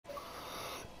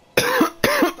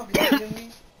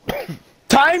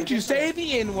Time to say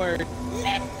the N-word.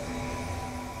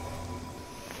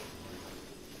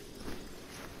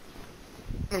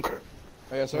 Okay.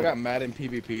 Yeah, so I got mad in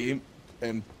PvP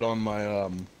and put on my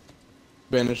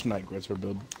Banished Night Grisper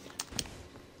build.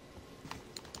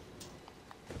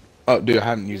 Oh, dude, I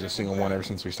haven't used a single one ever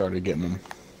since we started getting them.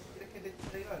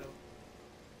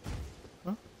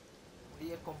 Huh?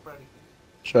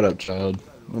 Shut up, child.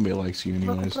 Nobody likes you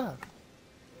anyways.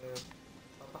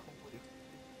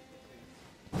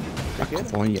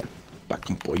 Bakampoya.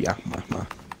 Bakampoya, mama.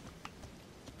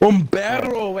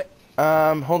 Bombero!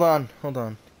 Hold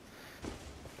on.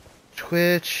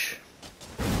 Twitch.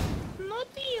 My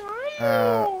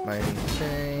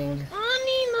thing.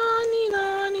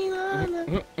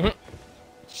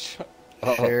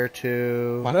 Share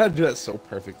to. Why did I do that so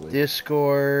perfectly?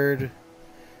 Discord.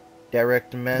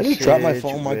 Direct message. Did you drop my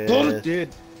phone? My with... God, dude.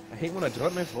 I hate when I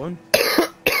drop my phone.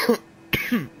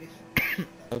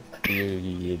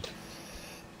 Weird.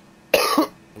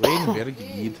 Wait, very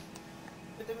good.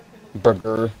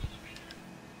 Burger.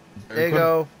 There you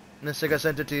go. Nisig, I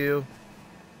sent it to you.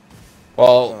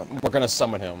 Well, we're gonna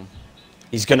summon him.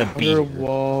 He's gonna be here.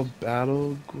 Wall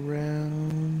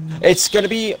battleground. It's gonna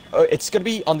be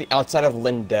on the outside of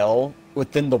Lindell,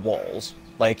 within the walls.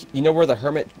 Like, you know where the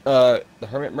hermit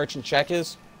merchant shack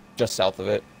is? Just south of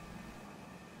it.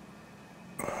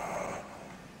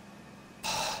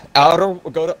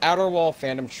 Go to Outer Wall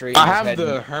Phantom Tree. I have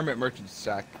the Hermit Merchant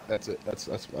Sack. That's it. That's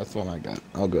the one I got.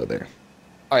 I'll go there.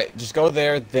 Alright, just go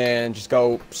there, then just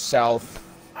go south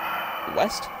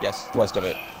west? Yes, west of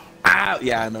it. Ah,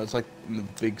 yeah, I know. It's like in the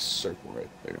big circle right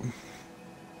there.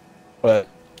 But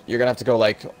you're gonna have to go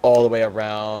like all the way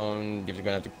around. You're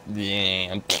gonna have to.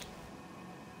 Yeah.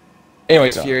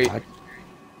 Anyways, God. Fury.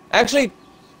 Actually,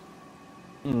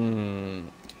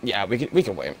 yeah, we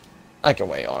can wait. I can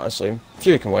wait, honestly.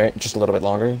 Fury can wait just a little bit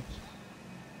longer.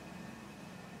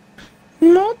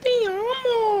 No te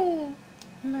amo.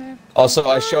 Also,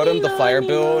 I showed him the fire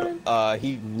build.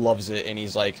 He loves it, and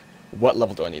he's like, "What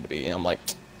level do I need to be?" And I'm like,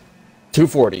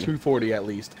 240. 240 at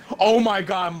least. Oh my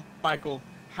God, Michael.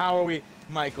 How are we,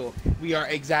 Michael? We are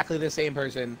exactly the same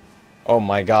person. Oh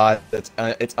my God, it's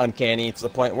uncanny to the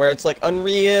point where it's like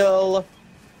unreal.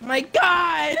 My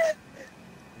God.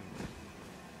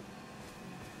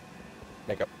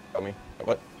 Make up on me.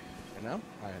 What? You know?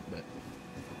 Alright, but.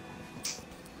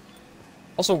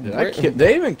 Also, Did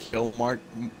they even kill Mark?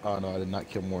 Oh no, I did not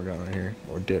kill Morgan right here.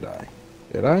 Or did I?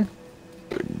 Did I?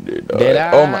 Did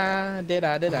I? Oh my. Did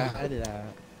I?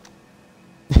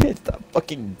 It's that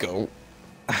fucking goat.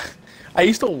 I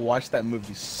used to watch that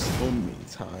movie so many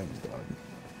times, dog.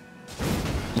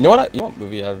 You know what? You know what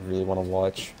movie I really want to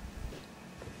watch?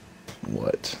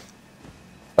 What?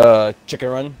 Chicken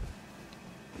Run.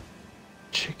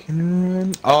 Chicken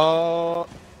Run? Oh,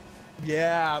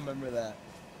 yeah, I remember that.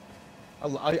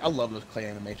 I love those clay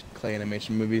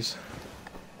animation movies.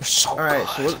 They're so All right.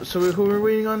 good. So who are we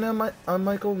waiting on now? On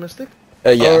Michael Mystic?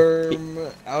 Yeah.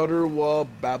 Outer Wall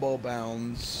Babel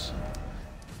Bounds.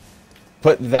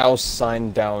 Put thou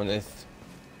sign down if.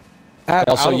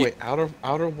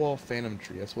 Outer Wall Phantom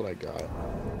Tree. That's what I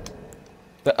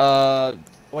got.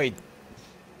 Wait.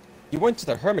 You went to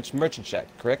the Hermit's Merchant Shack,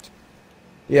 correct?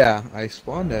 Yeah, I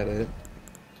spawned at it.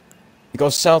 You go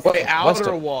south. Wait, west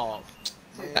Outer of, Wall.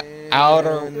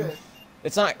 outer.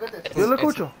 It's not.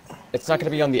 It's not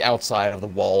gonna be on the outside of the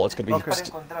wall. It's gonna be. Okay.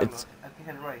 It's.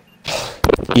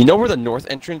 You know where the north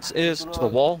entrance is to the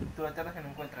wall?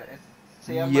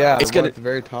 Yeah, it's gonna at the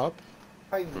very top.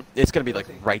 It's gonna be like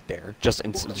right there, just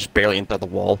barely inside the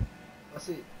wall.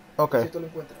 Okay.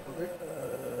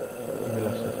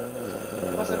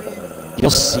 You'll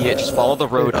see it. Just follow the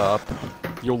road up.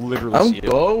 You'll literally see it. I'm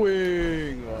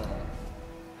going.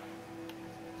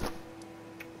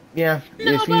 Yeah.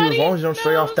 As long as you don't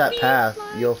stray off that path,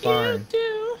 you'll find.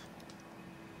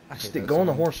 Go on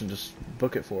the horse and just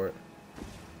book it for it.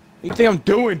 What do you think I'm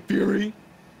doing, Fury?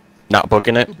 Not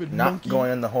booking it. Stupid Not monkey.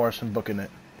 going on the horse and booking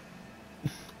it.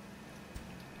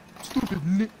 Stupid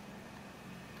Nick.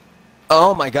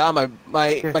 Oh my God,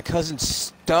 my cousin's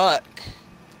stuck.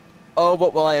 Oh,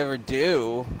 what will I ever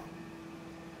do?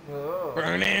 Oh.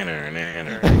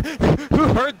 Who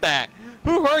heard that?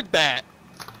 Who heard that?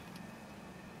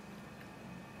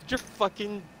 You're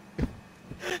fucking.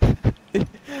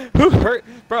 Who heard,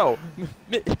 bro?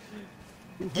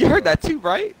 You heard that too,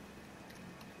 right?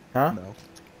 Huh? No.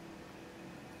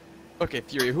 Okay,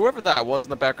 Fury. Whoever that was in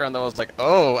the background that was like,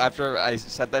 oh, after I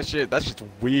said that shit, that's just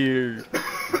weird.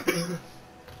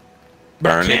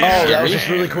 Burn it. Oh, that was just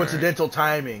really coincidental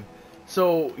timing.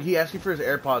 So he asked me for his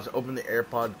AirPods. Open the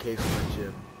AirPod case and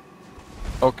shit.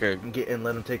 Okay. and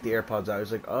let him take the AirPods out.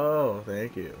 He's like, oh,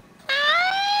 thank you.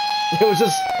 It was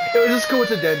just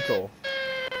coincidental.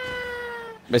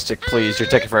 Mystic, please, you're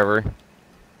taking forever.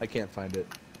 I can't find it.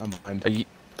 I'm behind.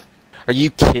 Are you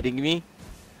kidding me?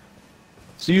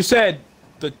 So you said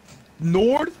the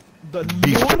north?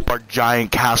 Before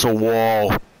giant castle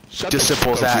wall. Just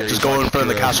simple as that. Just go in front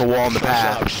of the castle wall on the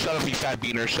path. Shut up, you fat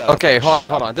beaner. Shut up. Okay, hold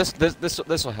on. This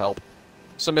will help.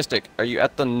 So, Mystic, are you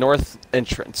at the north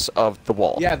entrance of the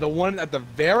wall? Yeah, the one at the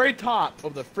very top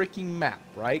of the freaking map,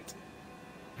 right?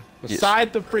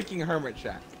 Beside the freaking hermit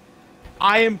shack.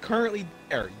 I am currently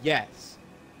there, yes.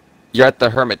 You're at the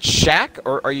hermit shack,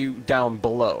 or are you down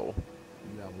below?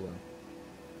 Down below.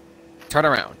 Turn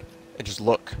around and just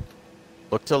look.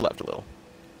 Look to the left a little.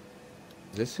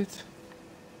 Is this it?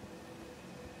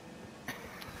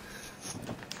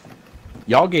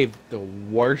 Y'all gave the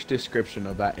worst description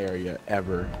of that area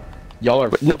ever. Y'all are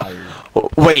fired.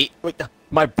 Wait,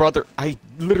 my brother, I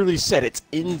literally said it's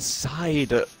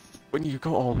inside. When you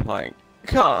go, oh my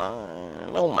god,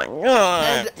 oh my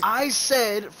god. And I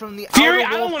said from the Fury, outer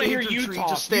I don't wall want to hear phase you tree, talk.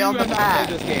 just stay You on the have not played path.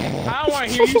 this game. I don't want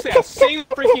to hear you say a single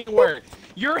freaking word.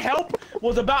 Your help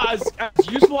was about as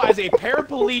useful as a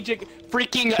paraplegic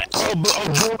freaking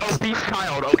obese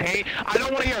child, okay? I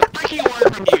don't want to hear a freaking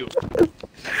word from you.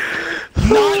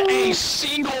 Not a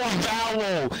single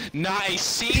vowel, not a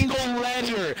single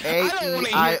letter. I don't want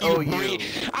to hear you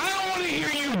breathe. I don't want to hear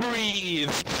you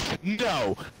breathe.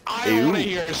 No, I don't want to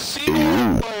hear a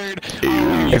single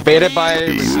word. Invaded by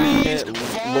sneeze,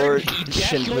 Lord fart,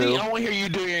 Shinpu. I don't want to hear you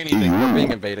doing anything. We're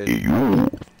being invaded.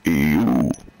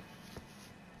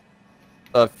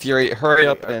 Fury, hurry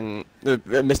up and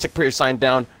Mystic, put your sign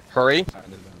down. Hurry.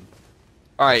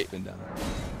 All right.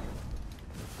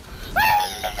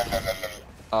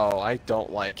 Oh, I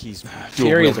don't like he's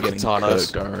Fury is getting getting on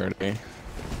us. cooked already.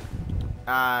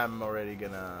 I'm already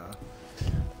gonna.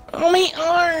 Oh, my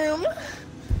arm!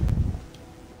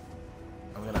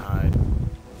 I'm gonna hide.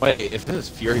 Wait, if this is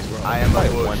Fury's world, I am a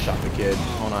probably bush. one-shot the kid.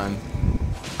 Hold on.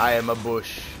 I am a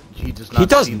bush. He does not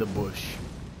see the bush.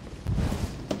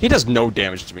 He does no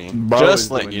damage to me. Bro Just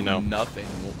is let doing you know. Nothing.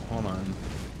 Hold on.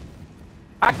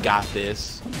 I got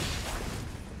this.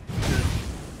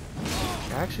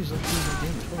 Actually, he's looking at the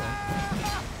game. Hold on.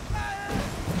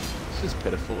 This is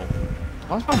pitiful.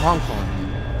 Why's my mom calling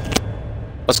me?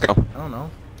 Let's go. I don't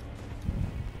know.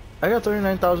 I got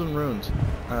 39,000 runes.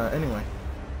 Anyway.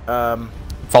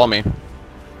 Follow me.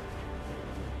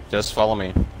 Just follow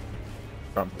me.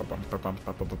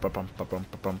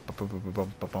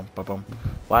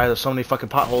 Why are there so many fucking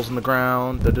potholes in the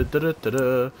ground?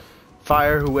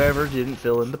 Fire whoever didn't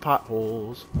fill in the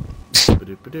potholes.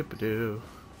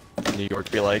 New York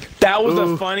be like. That was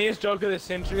the funniest joke of the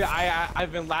century.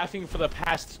 I've been laughing for the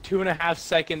past 2.5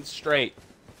 seconds straight.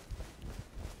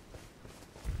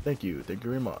 Thank you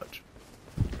very much.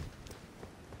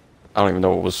 I don't even know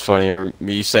what was funnier,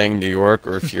 me saying New York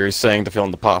or Fury saying to fill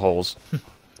in the potholes.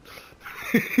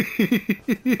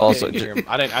 Also, I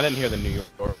didn't hear the New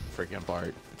York freaking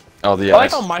part. oh the I like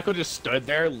ice. how Michael just stood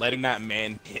there, letting that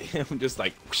man hit him, just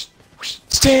like whoosh, whoosh.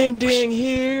 Standing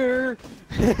here.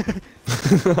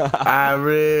 I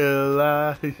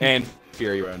realize. And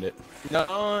Fury ruined it.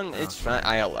 No, it's fine.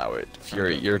 I allow it.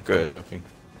 Fury, you're good.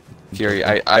 Fury,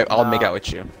 I'll make out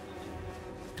with you.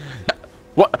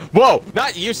 What? Whoa!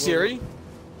 Not you, Siri.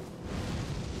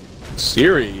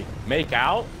 Siri, make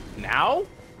out now?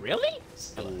 Really?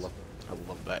 I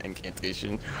love that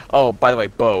incantation. Oh, by the way,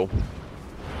 Bo.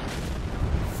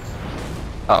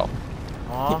 Oh,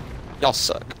 Aw. y'all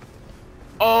suck.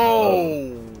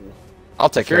 Oh! I'll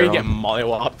take care Fury of get him.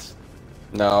 mollywopped.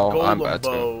 No, I'm Golem about to.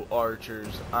 bow archers.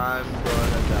 I'm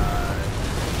gonna die.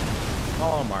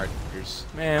 Oh, martyrs.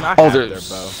 Man, I Oh, have their there's-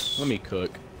 bow. Let me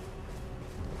cook.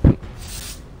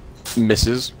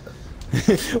 Misses.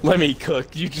 Let me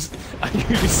cook. You just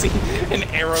see an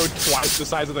arrow twice the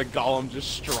size of the golem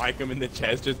just strike him in the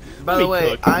chest. Just By let the me way,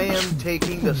 cook. I am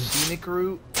taking the scenic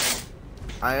route.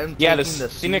 I am Yeah, taking the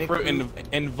scenic route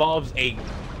involves a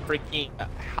freaking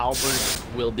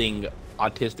halberd wielding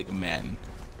autistic man.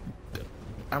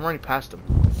 I'm already past him.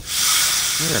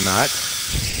 You're not.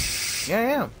 Yeah,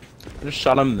 I am. I just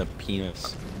shot him in the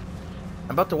penis.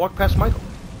 I'm about to walk past Michael.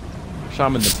 Shot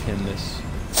him in the penis.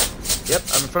 Yep,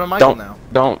 I'm in front of Michael now.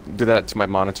 Don't do that to my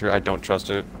monitor. I don't trust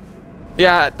it.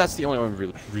 Yeah, that's the only one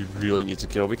we really need to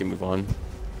kill. We can move on.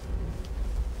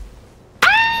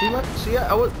 See,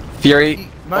 I would. Fury,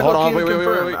 Michael hold on, can wait.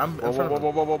 confirm. I'm in front of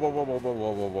him.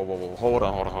 Hold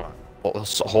on.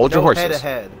 Hold your No horses. head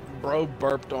ahead. Bro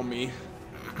burped on me.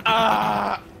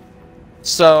 Ah!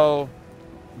 So,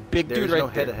 big There's dude right no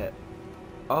there. head ahead.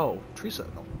 Oh, tree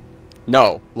sentinel.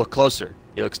 No, look closer.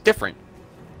 He looks different.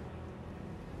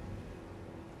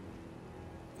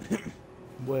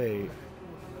 Wait.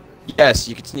 Yes,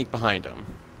 you can sneak behind him.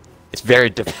 It's very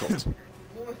difficult.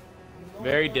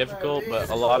 Very difficult, but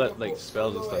a lot of like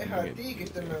spells and stuff make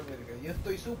it.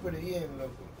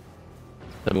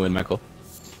 Let me win, Michael.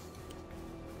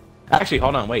 Actually,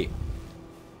 hold on, wait.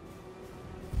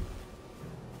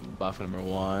 Buff number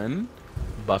 1,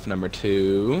 buff number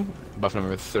 2, buff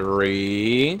number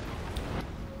 3.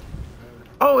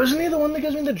 Oh, isn't he the one that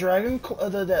gives me the dragon,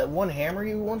 that one hammer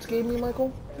you once gave me,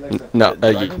 Michael? No,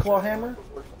 the dragon claw hammer.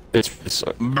 It's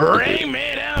Bring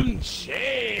me them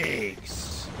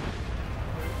shakes.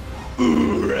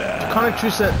 Connor True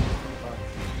set.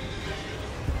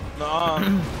 No.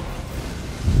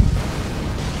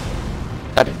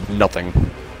 That did nothing.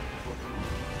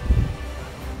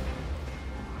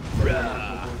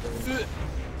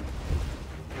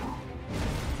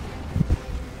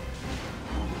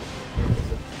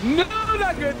 No,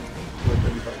 not good.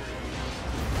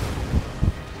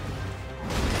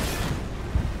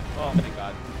 Oh my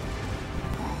god.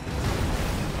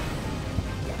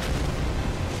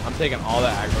 I'm taking all the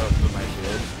aggro with my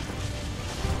shield.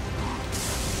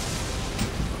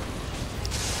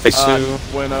 Hey, Sue.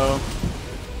 Bueno.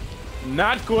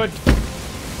 Not good. Is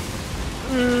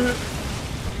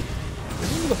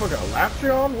this motherfucker a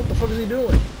Laptrion? What the fuck is he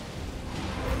doing?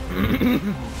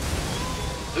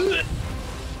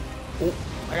 Oh,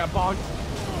 I got bonked.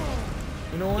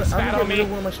 You know what? He's I'm fat gonna on get rid me. of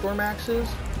one of my Storm Axes.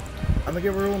 I'm gonna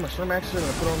get rid of one of my Storm Axes and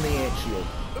I'm gonna put on the Ant Shield.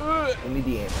 I need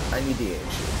the Ant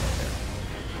Shield.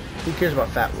 Who cares about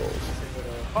fat rolls?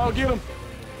 Oh, get him.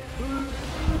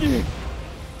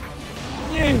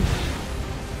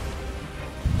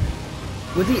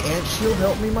 Would the Ant Shield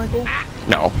help me, Michael?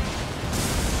 No.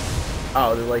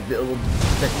 Oh, they're like, it'll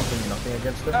technically nothing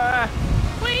against them?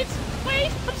 Wait,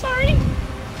 I'm sorry.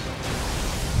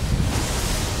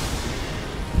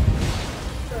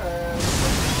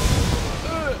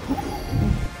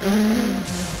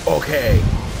 Okay.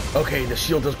 Okay, the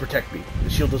shield does protect me. The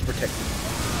shield does protect me.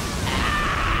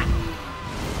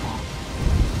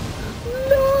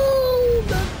 No!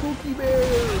 Not Pookie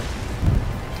Bear!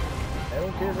 I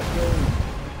don't care if it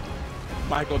goes.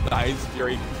 Michael dies,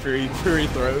 Fury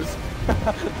throws.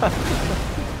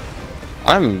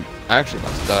 I'm actually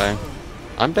about to die.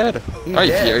 I'm dead. He's Are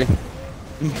you dead.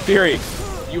 Fury? Fury,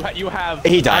 you have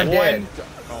He died. one. Dead.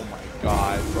 Oh my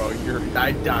god, bro, you're.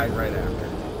 I died right after.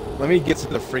 Let me get to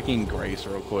the freaking grace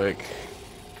real quick.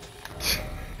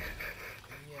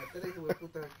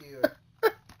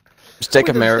 Steak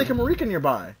Wait, there's America. Steak America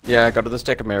nearby. Yeah, go to the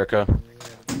Steak America.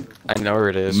 I know where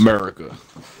it is. America.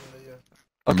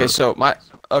 Okay, so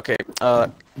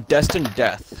Destined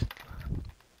Death.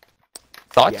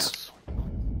 Thoughts? Yes.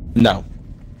 No.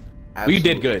 Absolutely. We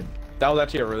did good. That was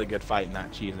actually a really good fight,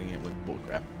 not cheesing it with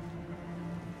bullcrap.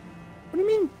 What do you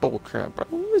mean bullcrap, bro?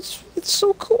 It's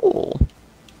so cool.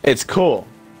 It's cool,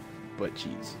 but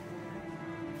cheese.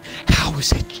 How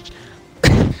is it?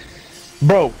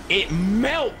 Bro, it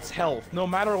melts health no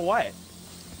matter what.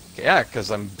 Yeah, because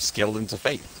I'm skilled into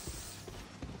faith.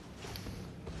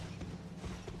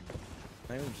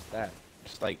 Not even just that.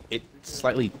 Just like it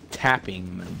slightly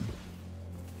tapping them.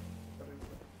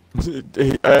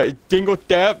 Dingle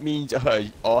tap means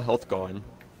all health gone.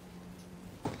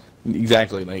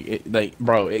 Exactly, like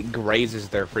bro, it grazes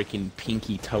their freaking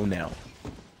pinky toenail.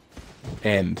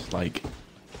 And like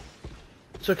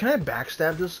So can I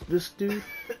backstab this dude?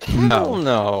 Hell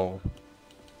no.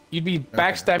 You'd be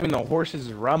backstabbing the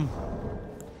horse's rum.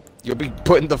 You'll be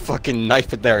putting the fucking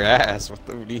knife in their ass. What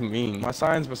do you mean? My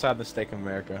sign's beside the Steak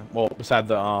America. Well, beside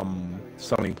the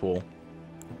swimming pool.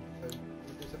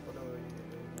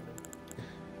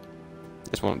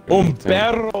 This won't do anything.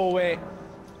 perro, wey.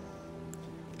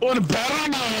 Un perro,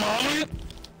 mamá.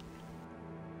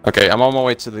 Okay, I'm on my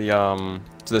way to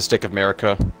the Stick of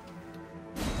America.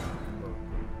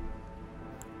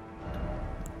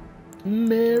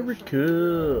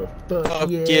 America. Fuck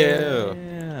yeah.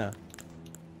 Yeah.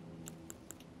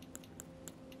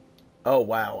 Oh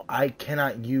wow, I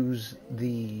cannot use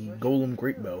the Golem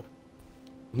Great Bow.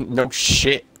 No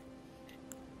shit.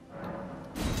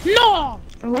 No.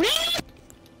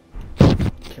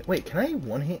 Wait, can I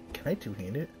one hand? Can I two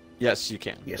hand it? Yes, you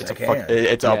can. Yes, it's I a fuck. can.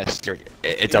 It's Yes. a.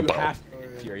 It's a You bow. have to,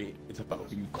 Fury. It's a bow.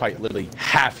 You quite literally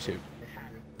have to.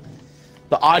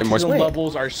 The And more autism wait.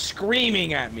 levels are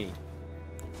screaming at me.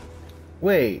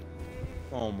 Wait,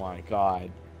 Oh my god.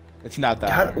 It's not that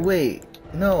how, hard. wait,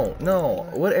 no.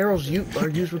 What arrows are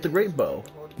used with the Great Bow?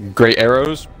 Great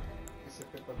arrows.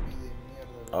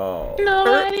 Oh.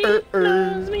 Nobody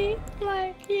knows me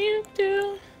like you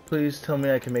do. Please tell me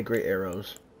I can make great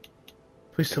arrows.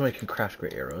 Please tell me I can craft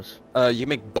great arrows. You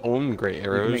make bone gray You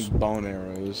arrows. can make bone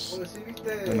arrows.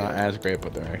 They're not as great,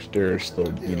 but they're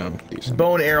still, you know, decent.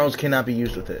 Bone arrows cannot be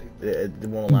used with it. It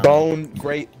won't allow. Bone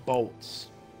great bolts.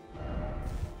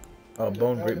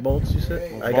 Bone great bolts, you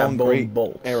said? Well, I got bone great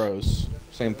bolts. Arrows.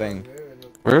 Same thing.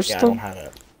 Where's Yeah, I the? don't have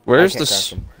it. Where's I the? can't craft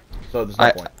them, so there's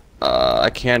no point. I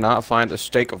cannot find the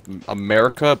stake of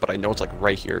America, but I know it's like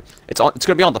right here. It's on. It's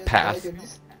gonna be on the path.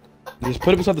 Just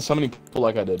put it beside the summoning pool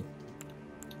like I did.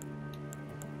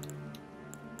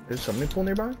 There's a summoning pool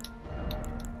nearby?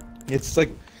 It's like,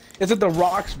 it's at the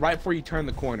rocks right before you turn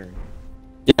the corner.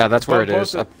 Yeah, that's where it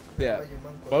is. Yeah,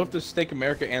 both the Stake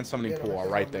America and summoning pool are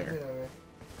right there.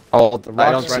 Oh, I don't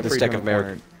rocks see right the before you stake turn of the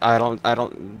America. corner. I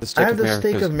don't. The I stake have of the America.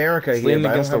 stake of America It's here, leaning but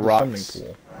I don't against have the the rocks.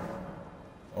 summoning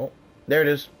pool. Oh, there it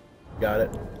is. Got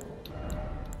it.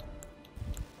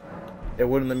 It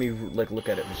wouldn't let me like look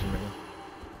at it for some reason.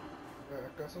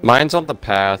 Mine's on the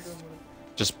path.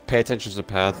 Just pay attention to the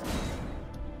path.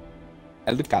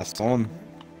 El Cazón.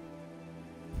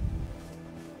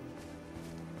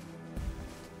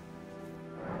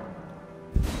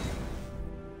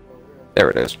 There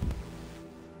it is.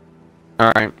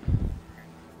 All right.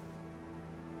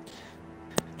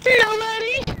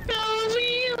 Nobody knows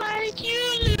me like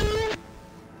you do.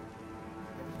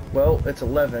 Well, it's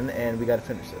 11, and we gotta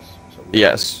finish this. So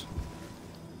Yes.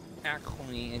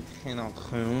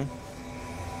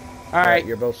 Alright,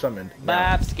 you're both summoned.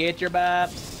 Now, Bops, get your Bops.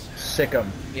 sick 'em.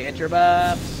 Get your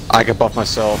Bops. I can buff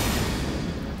myself.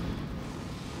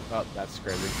 Oh, that's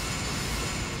crazy.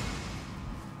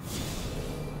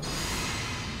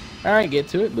 Alright, get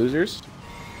to it, losers.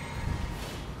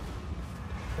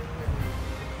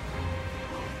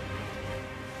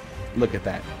 Look at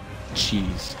that.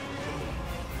 Cheese.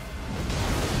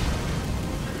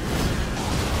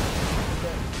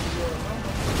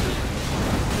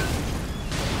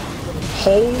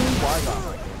 Oh my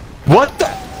god. What the?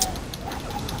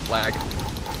 Lag.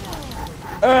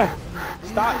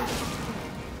 Stop.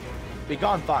 Be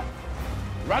gone, thought.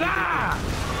 Run! I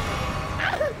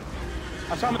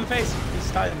saw him in the face. He's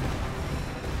stunned.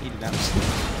 He did not.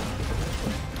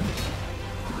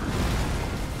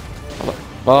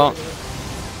 Well,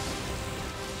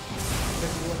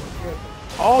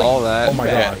 all that. Oh my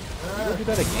man. god. You gonna do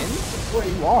that again?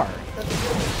 You are.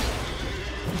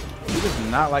 He does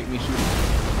not like me shooting.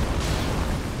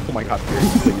 Oh my god,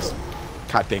 Fury, please.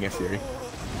 God dang it, Fury.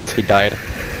 He died.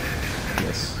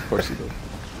 Yes, of course he did.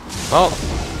 Well,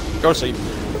 go to sleep.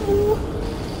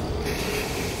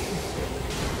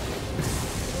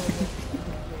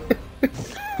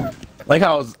 I like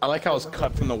how I was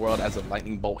cut from the world as a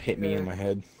lightning bolt hit me in my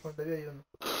head.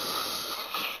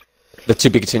 The to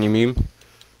be continue meme.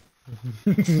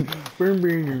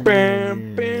 Bam,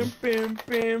 bam, bam,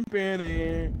 bam,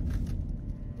 bam.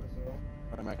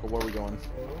 Alright, Michael, where are we going?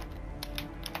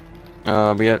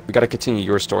 We gotta continue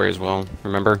your story as well.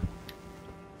 Remember?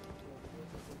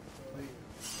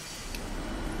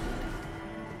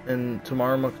 And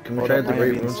tomorrow, can we Hold try on, the I great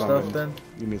am room being stuff summoned. then?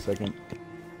 Give me a second.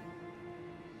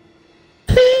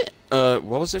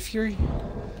 What was it, Fury?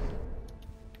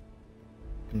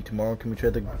 And tomorrow, can we try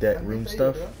that room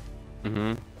stuff?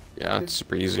 Mm-hmm. Yeah, it's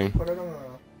super easy.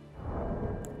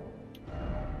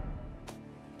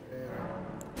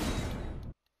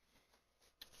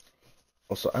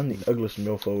 Also, I'm the ugliest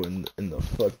mofo in the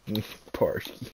fucking party.